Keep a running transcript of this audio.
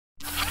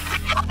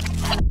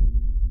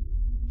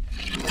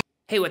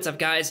Hey, what's up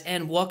guys,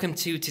 and welcome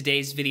to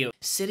today's video,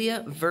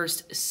 Cydia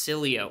vs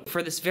Sileo.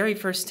 For this very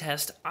first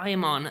test, I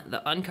am on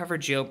the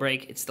uncovered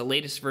jailbreak. It's the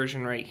latest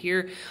version right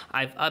here.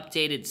 I've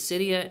updated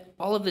Cydia.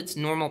 All of its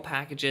normal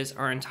packages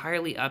are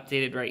entirely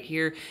updated right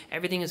here.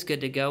 Everything is good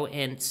to go,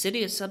 and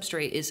Cydia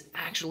substrate is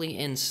actually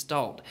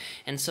installed.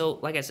 And so,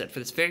 like I said, for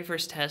this very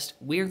first test,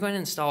 we're going to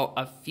install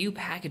a few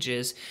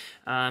packages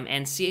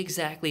and see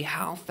exactly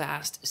how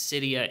fast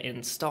Cydia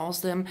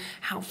installs them,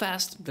 how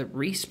fast the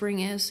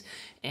Respring is,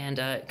 and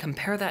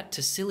compare that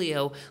to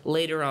Sileo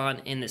later on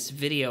in this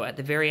video. At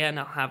the very end,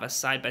 I'll have a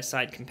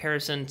side-by-side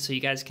comparison so you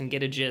guys can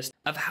get a gist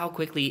of how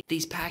quickly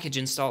these package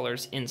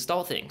installers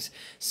install things.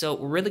 So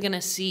we're really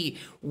gonna see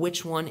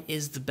which one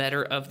is the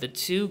better of the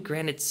two.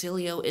 Granted,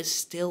 Sileo is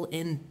still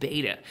in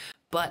beta.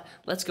 But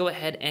let's go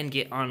ahead and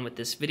get on with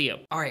this video.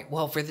 All right,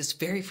 well, for this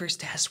very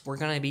first test, we're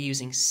gonna be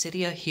using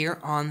Cydia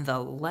here on the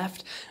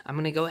left. I'm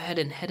gonna go ahead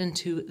and head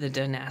into the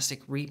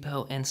Dynastic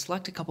repo and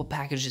select a couple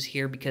packages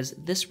here because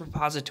this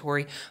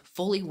repository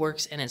fully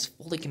works and is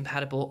fully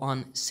compatible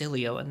on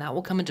Sileo, and that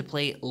will come into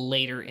play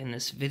later in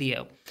this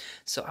video.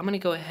 So I'm gonna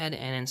go ahead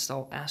and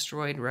install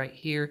Asteroid right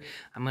here.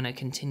 I'm gonna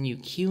continue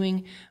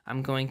queuing.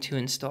 I'm going to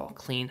install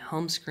Clean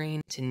Home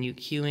Screen, continue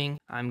queuing.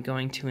 I'm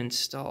going to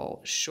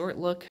install Short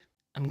Look.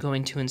 I'm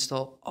going to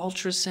install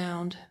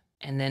Ultrasound,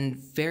 and then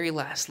very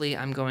lastly,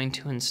 I'm going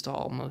to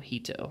install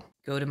Mojito.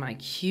 Go to my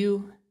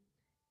queue,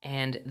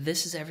 and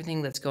this is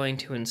everything that's going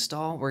to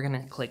install. We're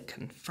gonna click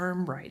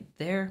confirm right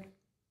there.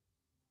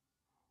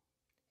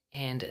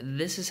 And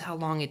this is how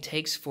long it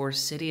takes for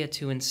Cydia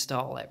to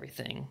install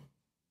everything.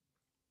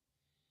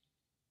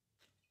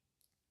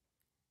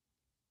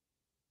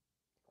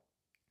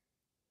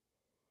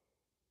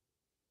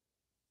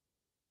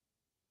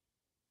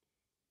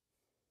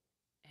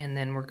 And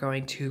then we're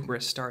going to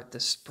restart the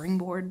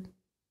Springboard.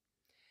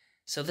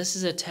 So this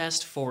is a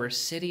test for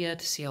Cydia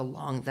to see how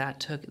long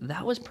that took.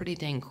 That was pretty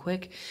dang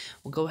quick.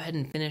 We'll go ahead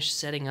and finish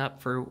setting up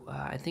for,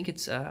 I think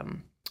it's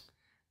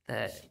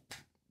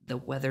the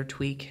weather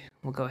tweak.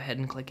 We'll go ahead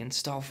and click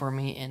install for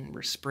me and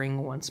Respring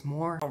once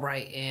more. All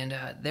right, and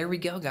there we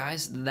go,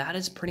 guys. That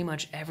is pretty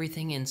much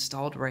everything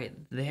installed right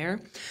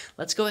there.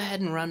 Let's go ahead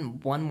and run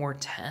one more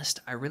test.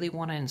 I really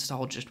want to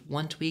install just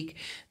one tweak.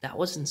 That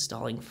was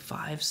installing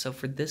 5, so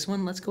for this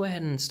one, let's go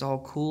ahead and install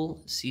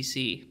Cool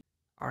CC.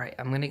 All right,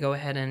 I'm gonna go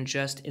ahead and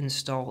just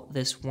install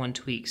this one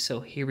tweak, so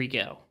here we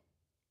go.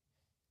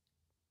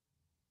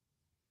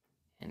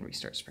 And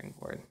restart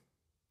Springboard.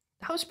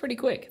 That was pretty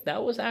quick.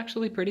 That was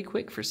actually pretty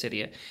quick for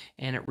Cydia,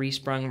 and it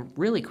resprung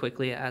really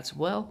quickly as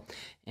well.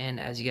 And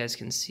as you guys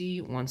can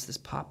see, once this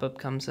pop-up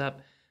comes up,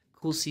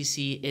 Cool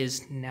CC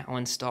is now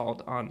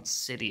installed on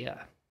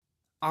Cydia.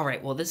 All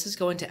right, well, this is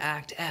going to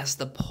act as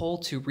the poll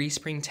to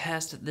Respring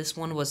Test. This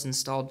one was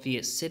installed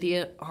via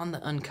Cydia on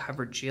the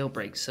uncovered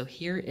jailbreak. So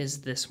here is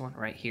this one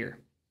right here.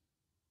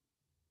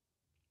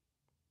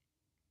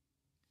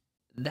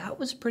 That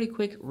was a pretty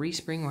quick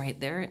respring right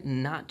there,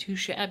 not too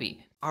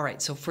shabby. All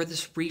right, so for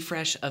this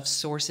refresh of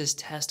sources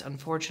test,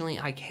 unfortunately,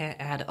 I can't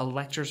add a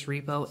lectures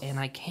repo and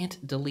I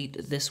can't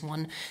delete this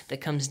one that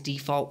comes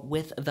default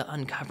with the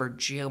uncovered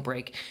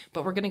jailbreak.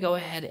 But we're gonna go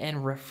ahead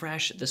and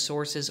refresh the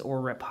sources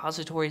or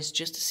repositories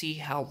just to see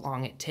how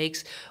long it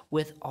takes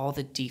with all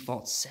the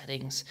default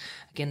settings.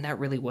 Again, that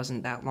really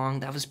wasn't that long.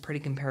 That was pretty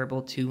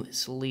comparable to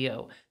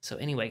Sileo. So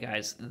anyway,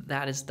 guys,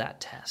 that is that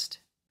test.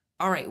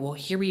 All right, well,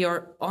 here we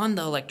are on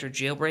the Electro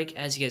jailbreak.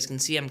 As you guys can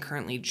see, I'm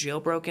currently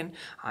jailbroken.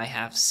 I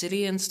have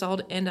Cydia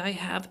installed, and I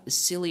have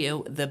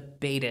Sileo, the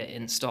beta,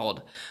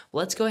 installed.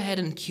 Let's go ahead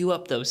and queue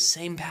up those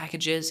same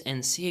packages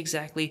and see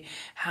exactly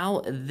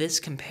how this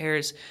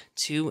compares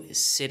to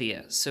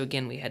Cydia. So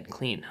again, we had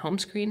Clean Home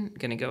Screen. I'm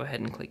gonna go ahead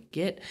and click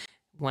Get.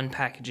 One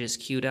package is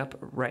queued up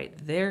right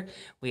there.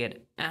 We had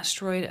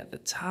Asteroid at the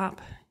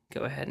top.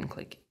 Go ahead and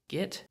click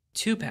Get.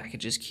 2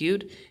 packages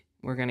queued.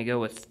 We're going to go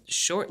with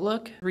Short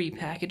Look, 3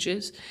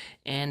 packages,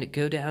 and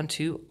go down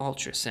to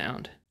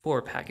Ultrasound,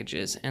 4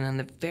 packages. And then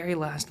the very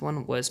last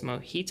one was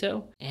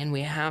Mojito, and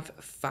we have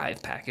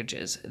 5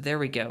 packages. There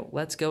we go.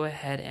 Let's go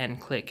ahead and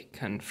click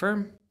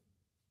Confirm.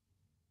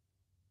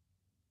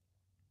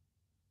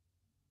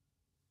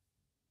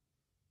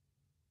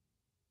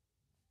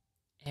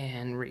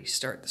 And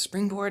restart the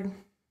Springboard.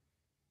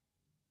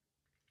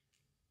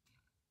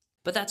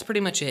 But that's pretty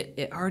much it.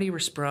 It already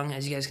resprung.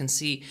 As you guys can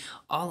see,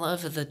 all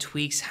of the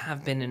tweaks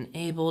have been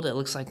enabled. It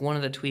looks like one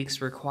of the tweaks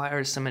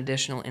requires some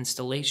additional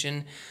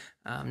installation.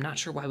 I'm not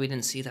sure why we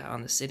didn't see that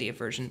on the Cydia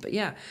version, but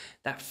yeah,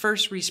 that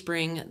first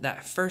respring,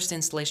 that first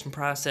installation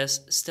process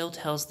still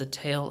tells the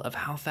tale of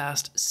how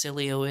fast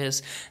Sileo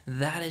is.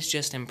 That is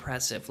just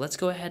impressive. Let's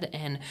go ahead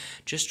and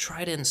just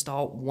try to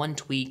install one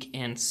tweak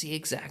and see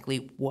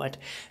exactly what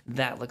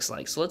that looks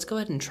like. So let's go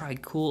ahead and try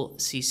Cool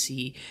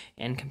CC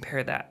and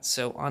compare that.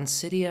 So on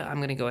Cydia, I'm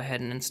going to go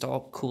ahead and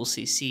install Cool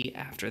CC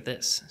after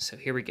this. So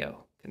here we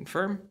go.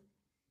 Confirm.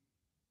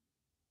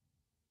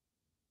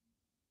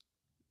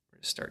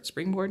 Start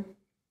Springboard.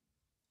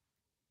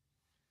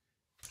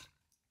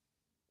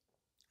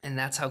 And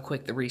that's how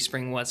quick the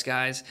respring was,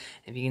 guys.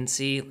 If you can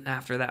see,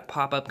 after that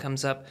pop-up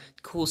comes up,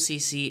 Cool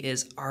CC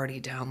is already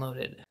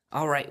downloaded.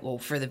 All right, well,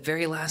 for the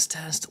very last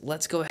test,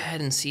 let's go ahead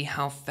and see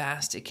how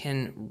fast it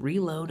can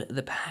reload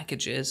the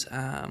packages.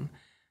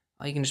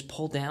 You can just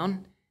pull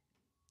down.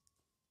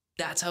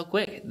 That's how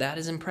quick. That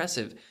is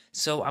impressive.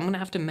 So I'm going to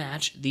have to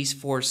match these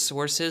 4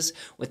 sources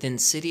within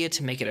Cydia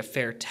to make it a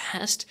fair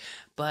test.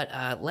 But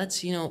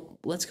let's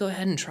go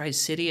ahead and try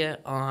Cydia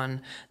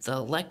on the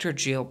Electra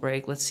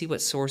jailbreak. Let's see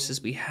what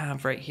sources we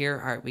have right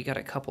here. All right, we got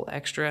a couple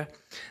extra.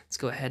 Let's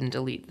go ahead and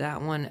delete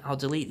that one. I'll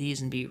delete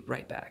these and be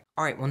right back.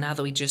 All right, well, now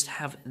that we just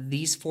have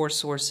these 4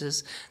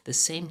 sources, the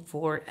same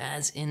 4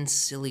 as in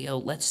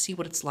Sileo, let's see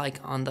what it's like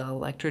on the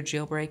Electra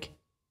jailbreak.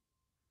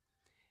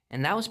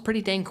 And that was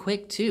pretty dang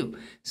quick too.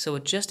 So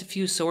with just a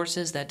few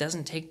sources, that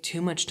doesn't take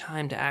too much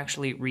time to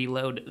actually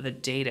reload the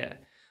data.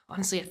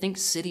 Honestly, I think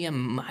Cydia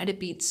might have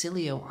beat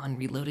Sileo on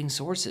reloading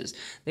sources.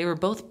 They were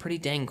both pretty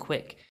dang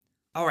quick.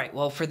 Alright,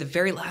 well, for the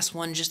very last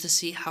one, just to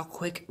see how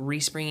quick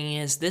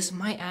respringing is, this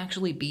might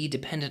actually be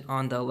dependent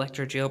on the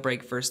Electra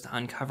jailbreak versus the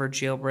Uncover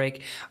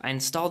jailbreak. I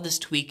installed this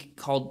tweak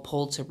called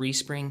Pull to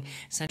Respring.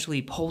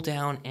 Essentially, pull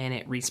down and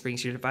it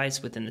resprings your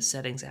device within the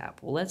Settings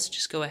app. Well, let's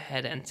just go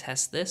ahead and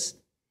test this.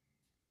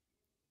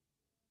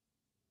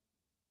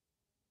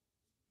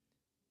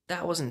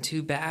 That wasn't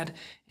too bad,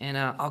 and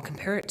I'll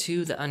compare it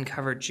to the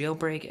Uncovered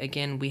jailbreak.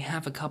 Again, we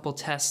have a couple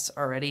tests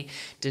already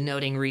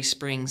denoting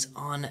resprings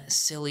on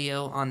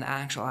Sileo on the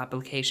actual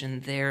application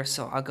there,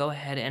 so I'll go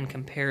ahead and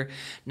compare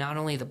not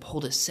only the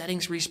pull to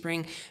settings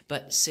respring,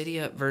 but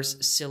Cydia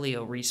versus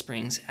Sileo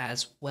resprings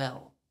as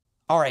well.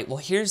 Alright, well,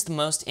 here's the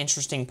most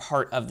interesting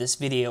part of this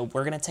video.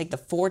 We're going to take the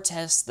 4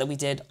 tests that we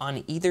did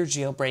on either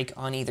jailbreak,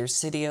 on either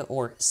Cydia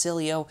or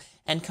Sileo,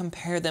 and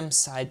compare them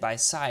side by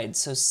side.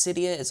 So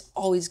Cydia is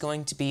always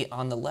going to be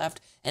on the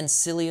left, and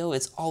Sileo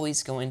is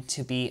always going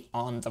to be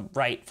on the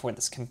right for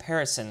this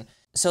comparison.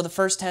 So the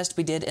first test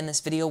we did in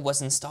this video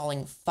was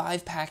installing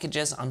 5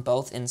 packages on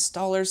both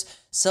installers.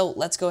 So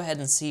let's go ahead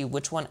and see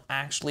which one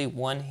actually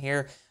won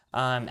here.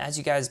 As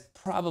you guys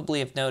probably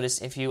have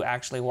noticed if you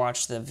actually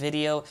watched the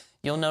video,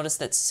 you'll notice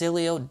that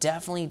Sileo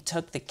definitely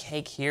took the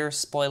cake here,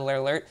 spoiler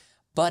alert,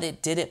 but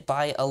it did it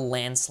by a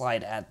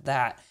landslide at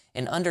that.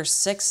 In under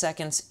 6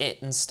 seconds, it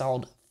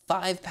installed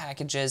 5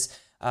 packages,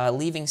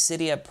 leaving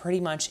Cydia pretty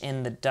much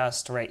in the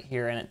dust right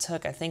here. And it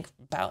took, I think,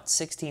 about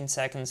 16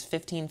 seconds,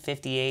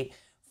 15:58,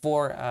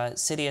 for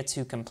Cydia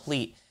to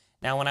complete.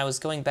 Now, when I was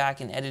going back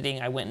and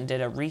editing, I went and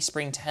did a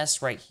respring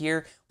test right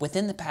here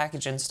within the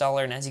package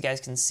installer, and as you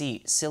guys can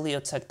see,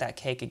 Sileo took that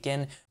cake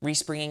again,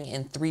 respringing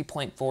in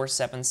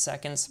 3.47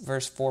 seconds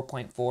versus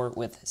 4.4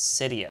 with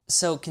Cydia.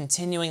 So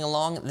continuing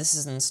along, this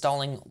is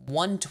installing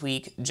 1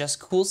 tweak, just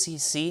Cool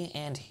CC,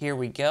 and here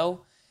we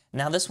go.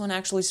 Now this one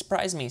actually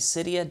surprised me.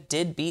 Cydia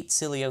did beat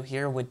Sileo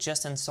here with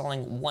just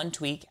installing 1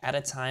 tweak at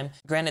a time.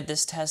 Granted,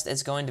 this test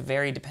is going to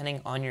vary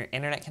depending on your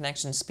internet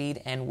connection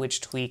speed and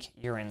which tweak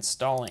you're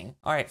installing.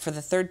 Alright, for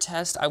the 3rd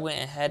test, I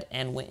went ahead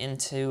and went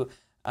into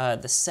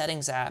the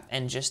Settings app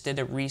and just did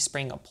a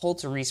pull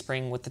to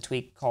respring with the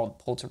tweak called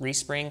Pull to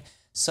Respring.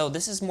 So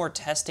this is more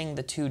testing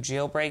the 2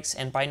 jailbreaks,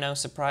 and by no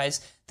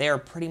surprise, they are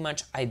pretty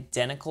much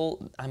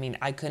identical. I mean,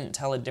 I couldn't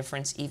tell a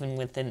difference even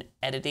within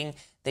editing.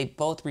 They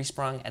both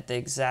resprung at the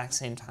exact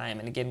same time.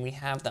 And again, we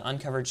have the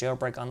Uncovered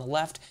jailbreak on the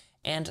left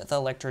and the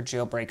Electra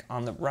jailbreak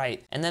on the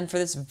right. And then for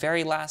this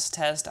very last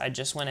test, I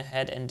just went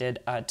ahead and did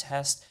a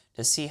test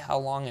to see how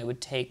long it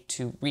would take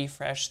to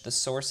refresh the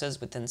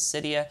sources within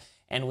Cydia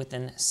and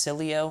within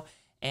Sileo.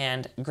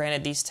 And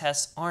granted, these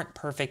tests aren't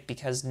perfect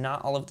because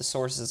not all of the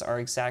sources are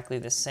exactly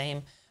the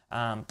same.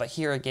 But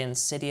here again,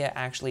 Cydia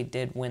actually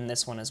did win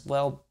this one as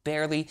well,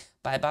 barely,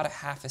 by about a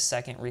half a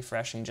second,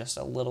 refreshing just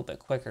a little bit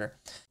quicker.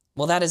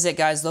 Well, that is it,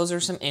 guys. Those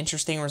are some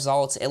interesting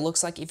results. It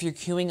looks like if you're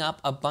queuing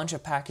up a bunch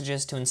of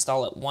packages to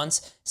install at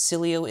once,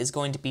 Sileo is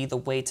going to be the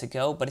way to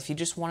go. But if you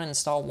just want to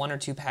install 1 or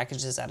 2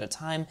 packages at a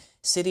time,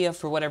 Cydia,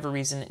 for whatever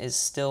reason, is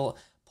still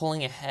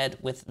pulling ahead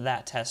with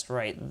that test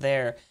right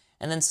there.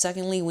 And then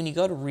secondly, when you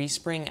go to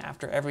respring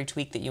after every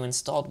tweak that you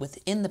installed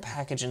within the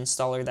package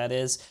installer, that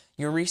is,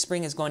 your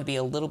respring is going to be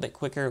a little bit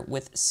quicker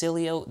with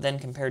Sileo than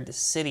compared to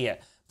Cydia.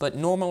 But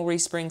normal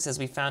resprings, as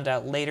we found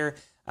out later,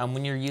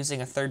 when you're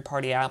using a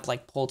third-party app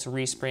like Pull to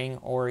Respring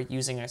or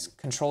using a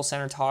control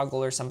center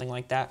toggle or something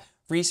like that,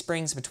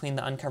 resprings between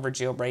the Uncovered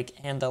jailbreak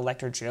and the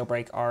Electra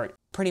jailbreak are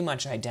pretty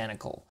much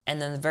identical.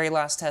 And then the very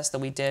last test that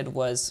we did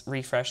was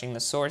refreshing the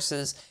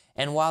sources.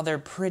 And while they're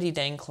pretty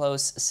dang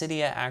close,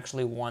 Cydia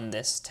actually won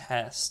this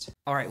test.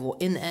 Alright, well,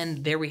 in the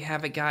end, there we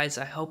have it, guys.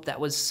 I hope that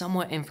was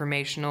somewhat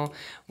informational.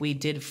 We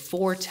did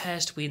 4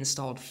 tests, we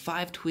installed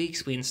 5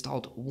 tweaks, we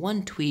installed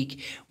 1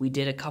 tweak, we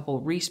did a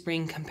couple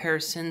respring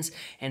comparisons,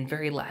 and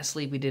very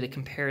lastly, we did a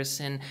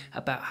comparison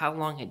about how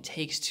long it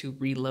takes to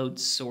reload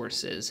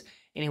sources.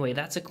 Anyway,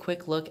 that's a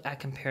quick look at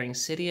comparing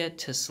Cydia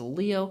to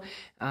Sileo.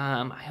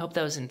 I hope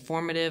that was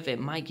informative. It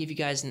might give you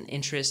guys an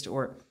interest,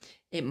 or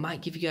it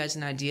might give you guys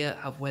an idea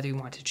of whether you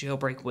want to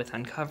jailbreak with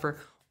Uncover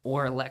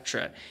or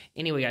Electra.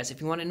 Anyway, guys, if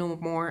you want to know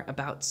more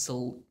about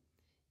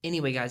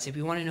Anyway, guys, if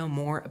you want to know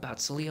more about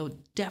Sileo,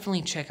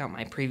 definitely check out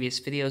my previous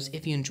videos.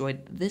 If you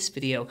enjoyed this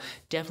video,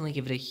 definitely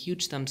give it a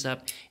huge thumbs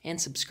up and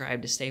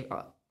subscribe to stay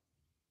updated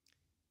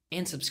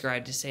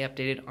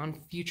on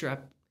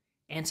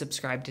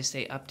subscribe to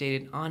stay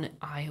updated on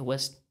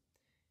iOS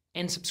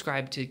and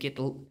subscribe to get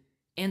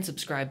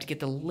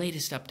the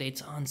latest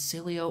updates on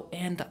Sileo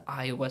and the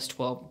iOS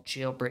 12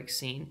 jailbreak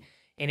scene.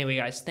 Anyway,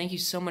 guys, thank you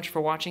so much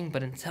for watching,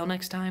 but until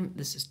next time,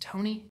 this is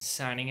Tony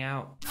signing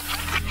out.